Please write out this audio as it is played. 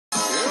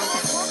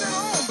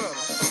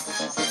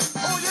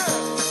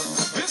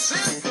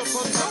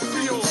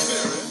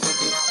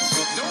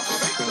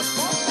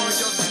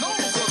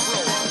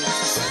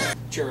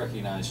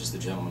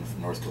gentleman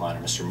from North Carolina,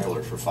 Mr.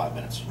 Miller, for 5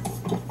 minutes.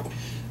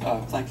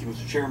 Thank you,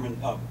 Mr. Chairman.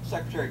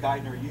 Secretary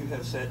Geitner, you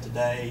have said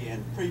today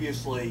and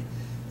previously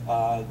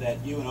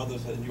that you and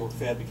others at the New York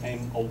Fed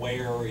became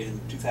aware in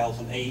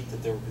 2008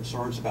 that there were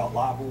concerns about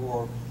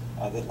LIBOR,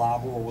 that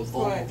LIBOR was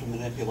vulnerable to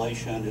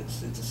manipulation.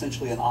 It's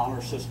essentially an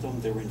honor system.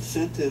 There were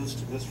incentives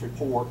to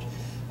misreport,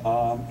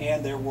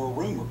 and there were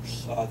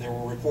rumors. There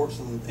were reports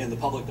in the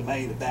public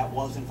domain that that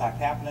was in fact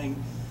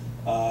happening,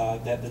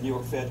 that the New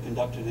York Fed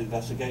conducted an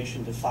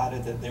investigation,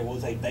 decided that there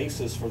was a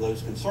basis for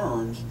those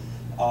concerns,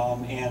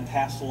 and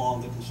passed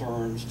along the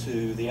concerns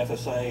to the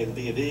FSA and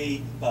the B of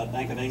E,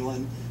 Bank of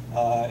England,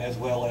 as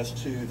well as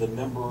to the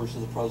members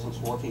of the President's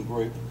Working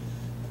Group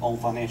on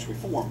Financial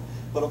Reform.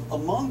 But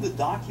among the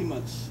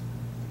documents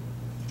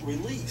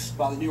released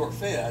by the New York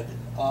Fed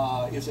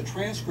is a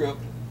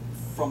transcript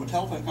from a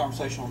telephone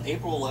conversation on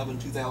April 11,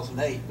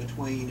 2008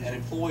 between an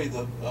employee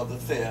of the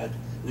Fed,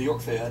 New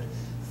York Fed,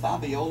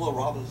 Fabiola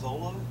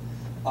Ravizzola,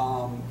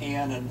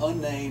 and an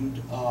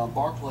unnamed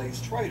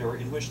Barclays trader,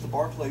 in which the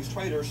Barclays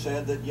trader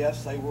said that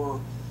yes, they were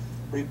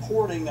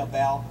reporting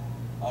about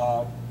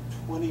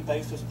 20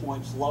 basis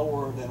points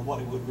lower than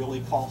what it would really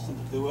cost them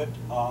to do it,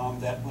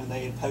 that when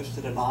they had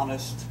posted an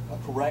honest,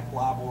 correct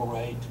LIBOR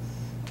rate,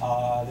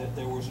 that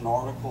there was an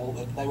article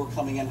that they were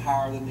coming in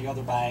higher than the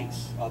other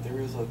banks. There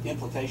is an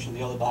implication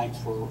the other banks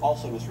were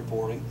also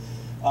misreporting,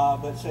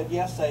 but said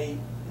yes,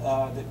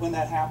 that when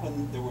that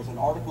happened, there was an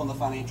article in the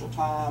Financial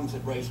Times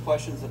that raised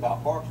questions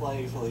about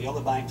Barclays, whether the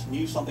other banks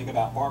knew something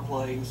about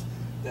Barclays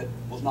that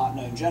was not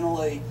known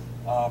generally.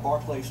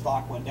 Barclays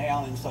stock went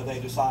down, and so they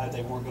decided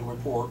they weren't going to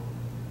report.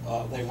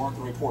 They weren't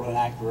going to report an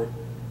accurate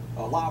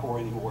LIBOR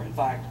anymore. In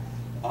fact,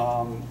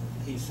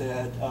 he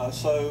said,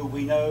 so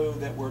we know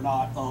that we're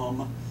not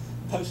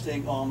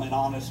posting an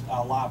honest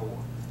LIBOR.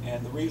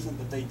 And the reason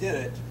that they did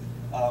it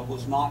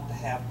was not to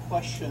have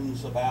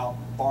questions about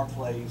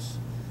Barclays'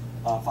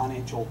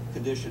 financial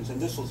conditions.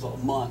 And this was a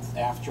month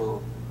after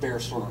Bear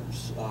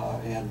Stearns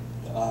and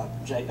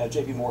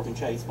J.P. Morgan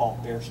Chase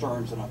bought Bear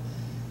Stearns in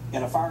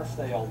a fire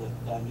sale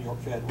that New York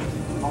Fed was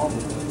involved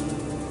in.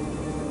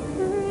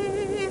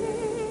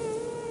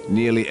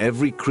 Nearly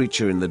every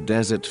creature in the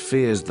desert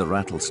fears the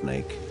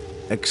rattlesnake,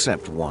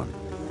 except one.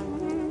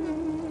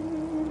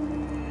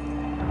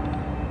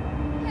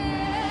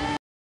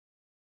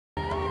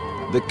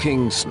 The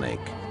king snake,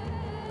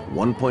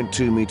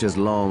 1.2 meters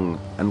long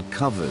and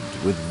covered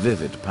with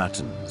vivid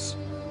patterns.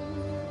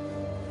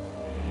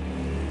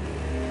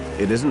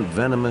 It isn't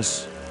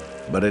venomous,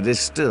 but it is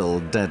still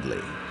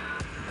deadly.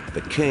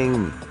 The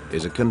king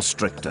is a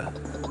constrictor.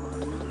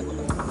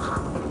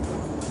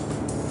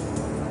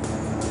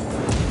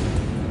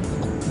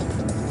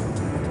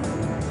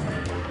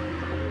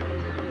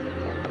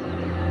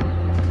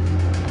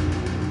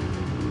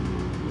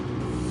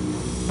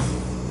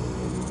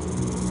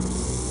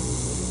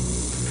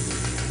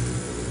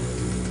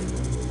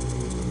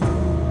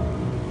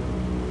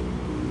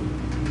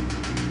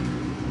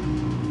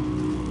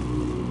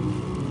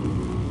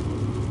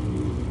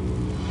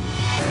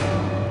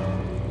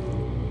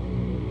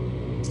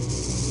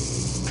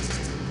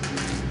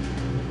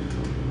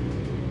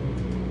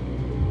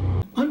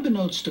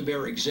 Unbeknownst to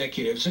Bear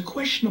executives, a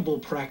questionable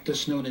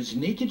practice known as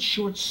naked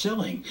short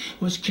selling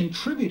was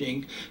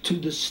contributing to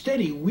the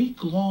steady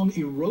week-long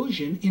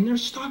erosion in their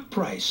stock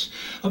price.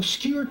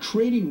 Obscure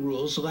trading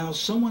rules allow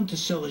someone to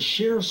sell a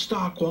share of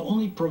stock while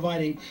only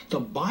providing the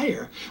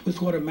buyer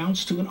with what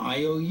amounts to an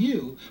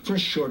IOU for a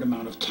short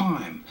amount of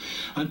time,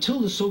 until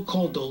the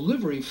so-called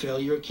delivery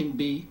failure can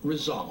be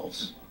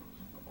resolved.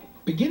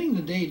 Beginning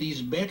the day these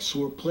bets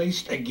were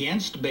placed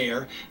against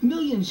Bear,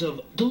 millions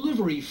of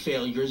delivery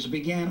failures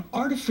began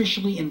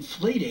artificially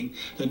inflating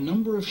the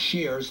number of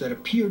shares that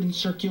appeared in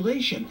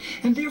circulation,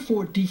 and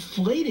therefore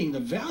deflating the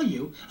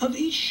value of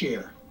each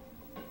share.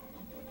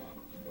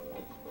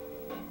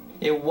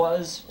 It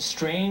was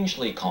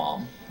strangely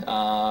calm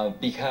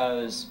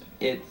because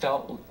it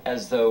felt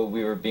as though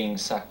we were being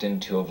sucked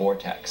into a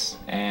vortex,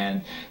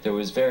 and there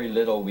was very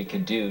little we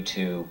could do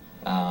to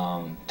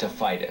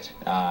fight it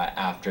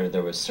after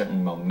there was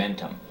certain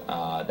momentum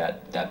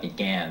that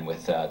began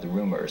with the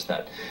rumors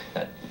that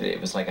it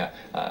was like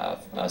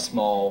a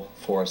small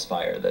forest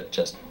fire that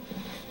just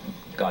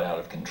got out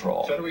of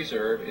control. The Federal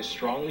Reserve is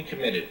strongly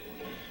committed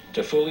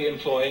to fully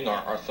employing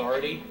our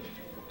authority.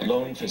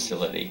 Loan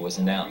facility was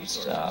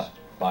announced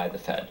by the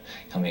Fed,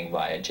 coming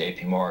via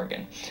J.P.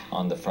 Morgan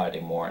on the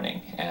Friday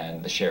morning,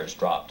 and the shares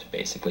dropped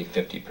basically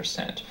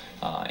 50%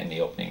 in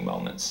the opening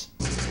moments.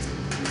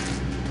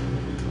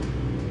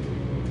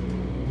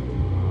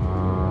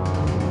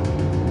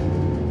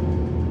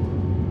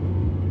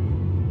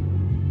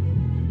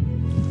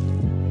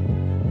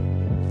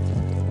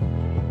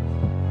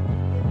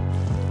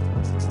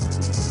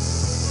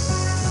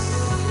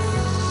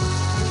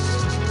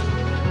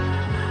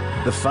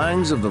 The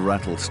fangs of the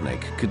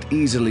rattlesnake could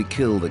easily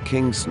kill the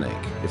king snake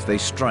if they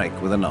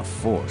strike with enough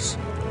force.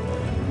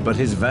 But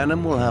his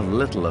venom will have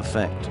little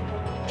effect.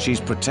 She's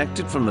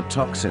protected from the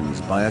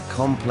toxins by a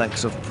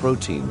complex of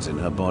proteins in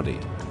her body.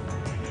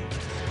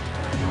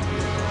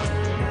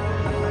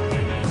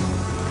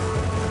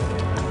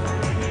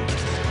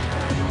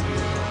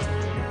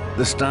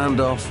 The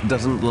standoff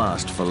doesn't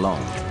last for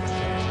long.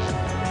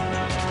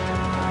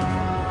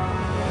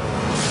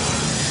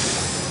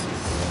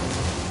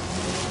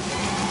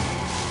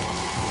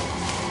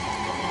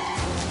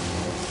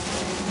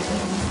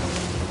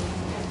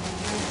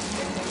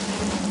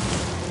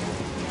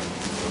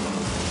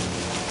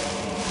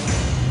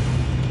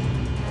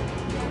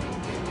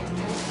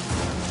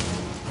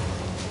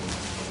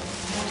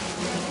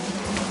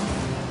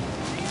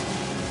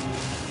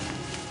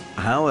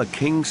 How a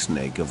king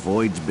snake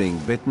avoids being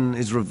bitten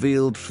is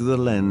revealed through the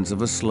lens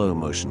of a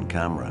slow-motion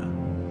camera.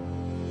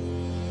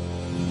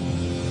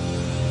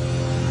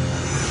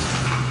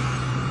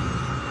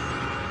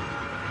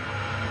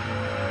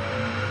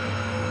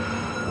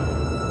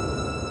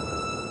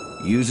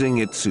 Using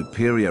its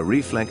superior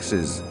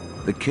reflexes,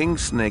 the king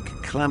snake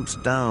clamps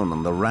down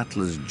on the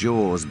rattler's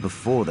jaws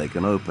before they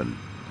can open.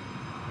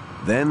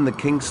 Then the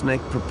king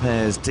snake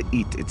prepares to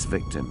eat its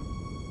victim.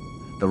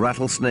 The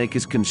rattlesnake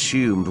is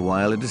consumed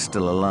while it is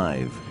still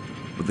alive,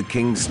 with the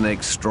king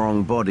snake's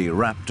strong body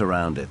wrapped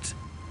around it.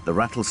 The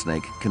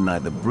rattlesnake can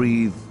neither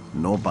breathe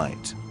nor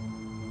bite.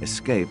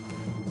 Escape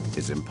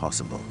is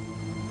impossible.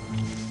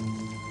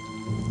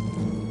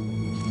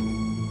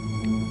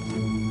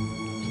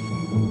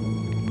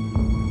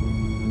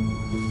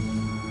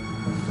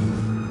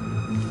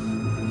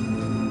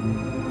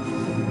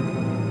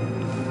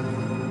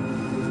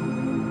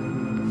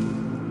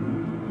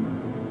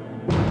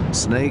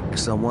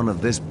 Snakes are one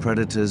of this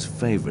predator's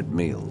favorite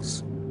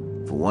meals.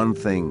 For one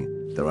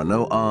thing, there are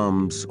no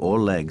arms or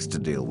legs to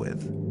deal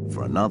with.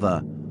 For another,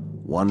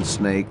 one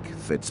snake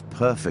fits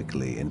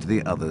perfectly into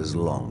the other's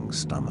long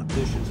stomach.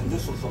 And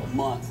this was a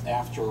month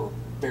after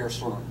Bear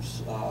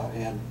Stearns,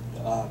 and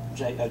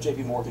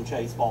J.P. Morgan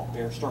Chase bought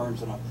Bear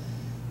Stearns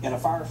in a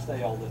fire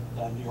sale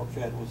that New York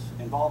Fed was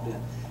involved in.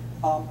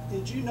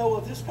 Did you know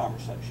of this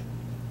conversation?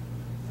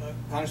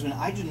 Congressman,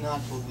 I do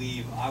not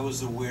believe I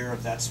was aware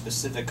of that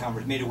specific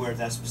made aware of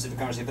that specific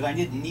conversation, but I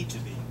didn't need to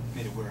be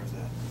made aware of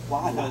that.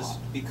 Why not?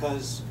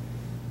 Because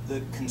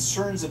the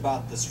concerns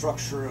about the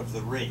structure of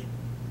the rate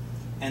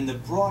and the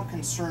broad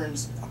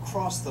concerns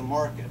across the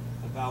market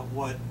about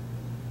what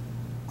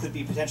could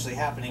be potentially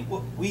happening,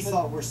 we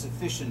thought were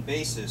sufficient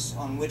basis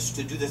on which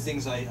to do the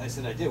things I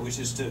said I did, which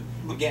is to,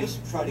 again,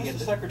 try to get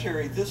the...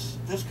 Secretary, this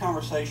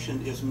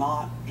conversation is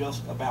not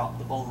just about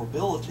the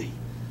vulnerability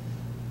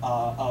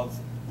of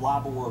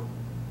LIBOR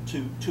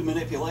to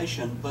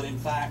manipulation, but in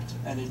fact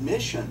an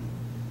admission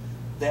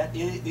that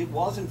it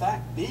was in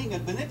fact being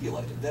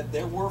manipulated, that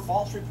there were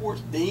false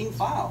reports being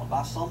filed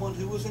by someone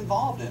who was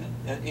involved in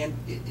it. And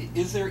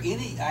is there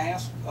any, I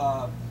asked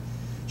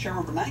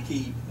Chairman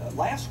Bernanke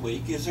last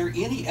week, is there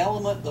any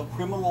element of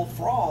criminal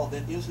fraud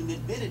that isn't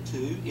admitted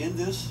to in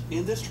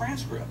this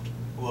transcript?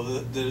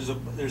 Well, there's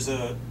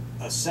a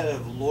set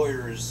of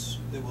lawyers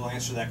that will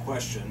answer that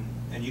question,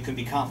 and you can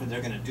be confident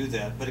they're going to do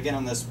that. But again,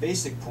 on this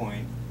basic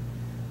point,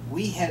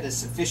 we had a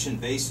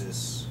sufficient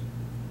basis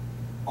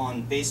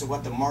on base of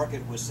what the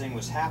market was saying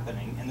was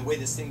happening and the way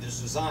this thing is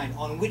designed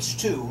on which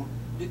to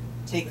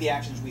take the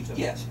actions we took.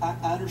 Yes, I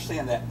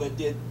understand that, but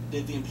did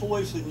the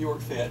employees of the New York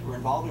Fed who were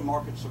involved in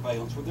market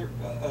surveillance, were there,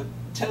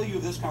 tell you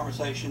of this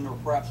conversation, or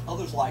perhaps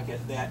others like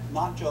it, that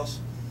not just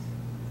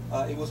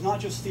it was not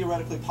just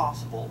theoretically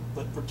possible,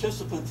 but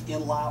participants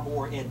in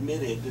LIBOR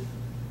admitted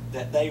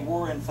that they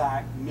were in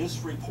fact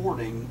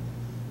misreporting?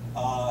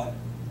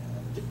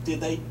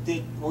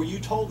 Were you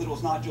told that it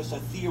was not just a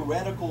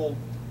theoretical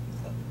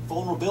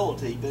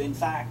vulnerability, but in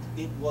fact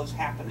it was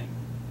happening?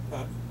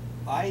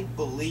 I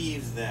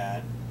believe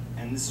that,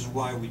 and this is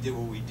why we did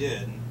what we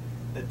did,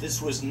 that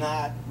this was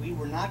not, we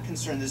were not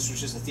concerned this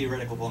was just a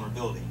theoretical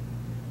vulnerability.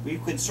 We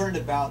were concerned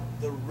about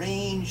the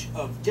range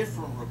of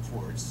different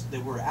reports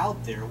that were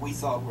out there we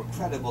thought were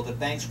credible, that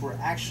banks were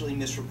actually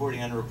misreporting,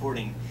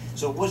 underreporting.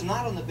 So it was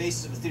not on the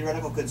basis of a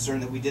theoretical concern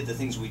that we did the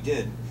things we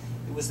did.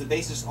 It was the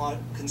basis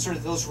on concern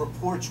that those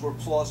reports were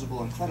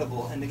plausible and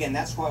credible, and again,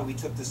 that's why we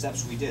took the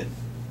steps we did.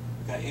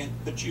 Okay,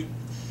 but you,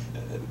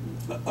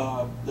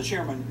 the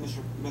chairman,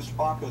 Mr.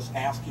 Bacchus,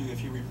 asked you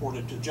if you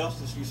reported to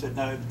Justice. You said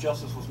no,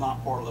 Justice was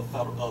not part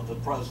of the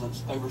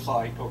president's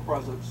oversight or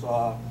president's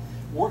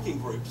working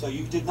group. So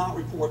you did not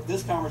report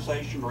this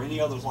conversation or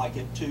any others like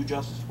it to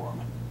Justice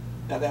Department.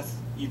 Now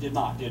you did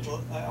not, did you?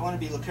 Well, I want to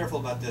be a little careful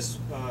about this,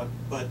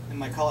 but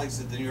my colleagues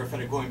at the New York Fed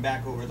are going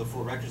back over the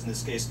full records in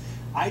this case.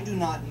 I do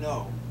not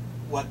know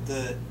what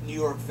the New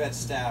York Fed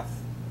staff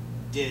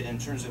did in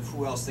terms of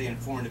who else they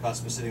informed about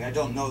specific. I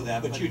don't know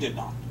that. But you did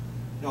not.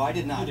 No, I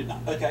did not. You did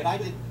not. Okay. I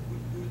did.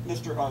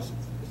 Mr.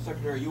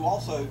 Secretary, you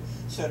also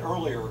said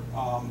earlier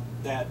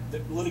that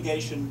the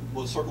litigation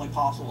was certainly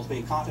possible, was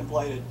being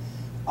contemplated.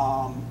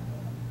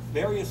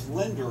 Various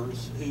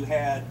lenders who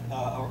had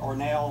or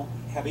now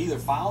have either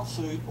filed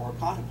suit or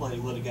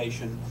contemplating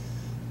litigation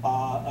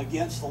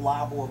against the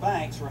LIBOR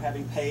banks for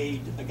having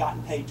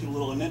gotten paid too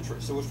little in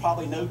interest. There was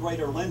probably no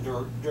greater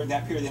lender during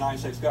that period of the United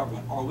States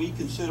government. Are we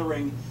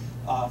considering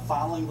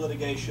filing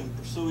litigation,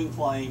 pursuing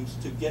claims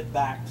to get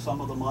back some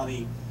of the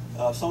money,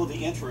 some of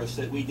the interest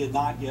that we did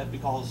not get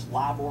because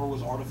LIBOR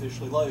was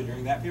artificially low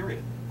during that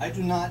period? I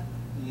do not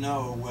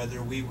know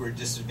whether we were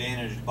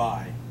disadvantaged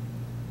by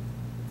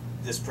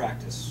this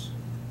practice.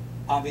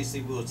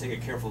 Obviously, we will take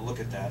a careful look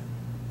at that.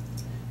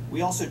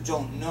 We also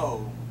don't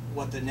know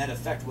what the net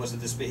effect was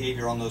of this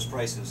behavior on those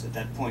prices at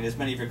that point. As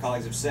many of your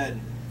colleagues have said,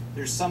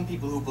 there's some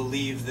people who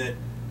believe that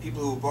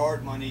people who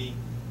borrowed money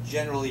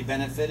generally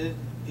benefited,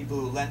 people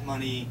who lent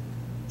money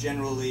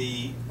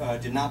generally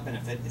did not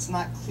benefit. It's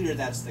not clear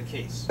that's the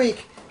case.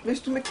 Week,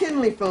 Mr.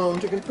 McKinley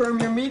phoned to confirm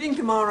your meeting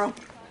tomorrow.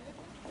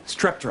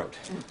 Strep throat.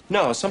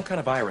 No, some kind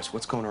of virus.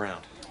 What's going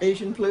around?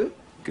 Asian flu.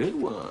 Good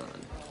one.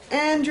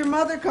 And your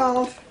mother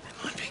called.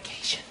 On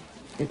vacation.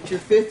 It's your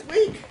 5th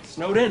week.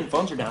 Snowed in.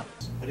 Phones are down.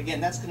 But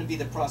again, that's going to be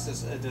the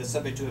process,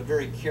 subject to a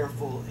very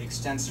careful,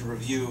 extensive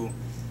review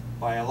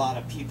by a lot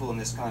of people in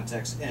this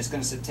context, and it's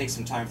going to take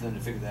some time for them to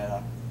figure that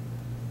out.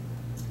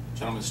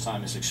 Gentleman's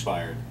time has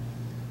expired.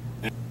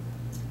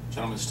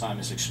 Gentleman's time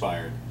has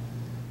expired.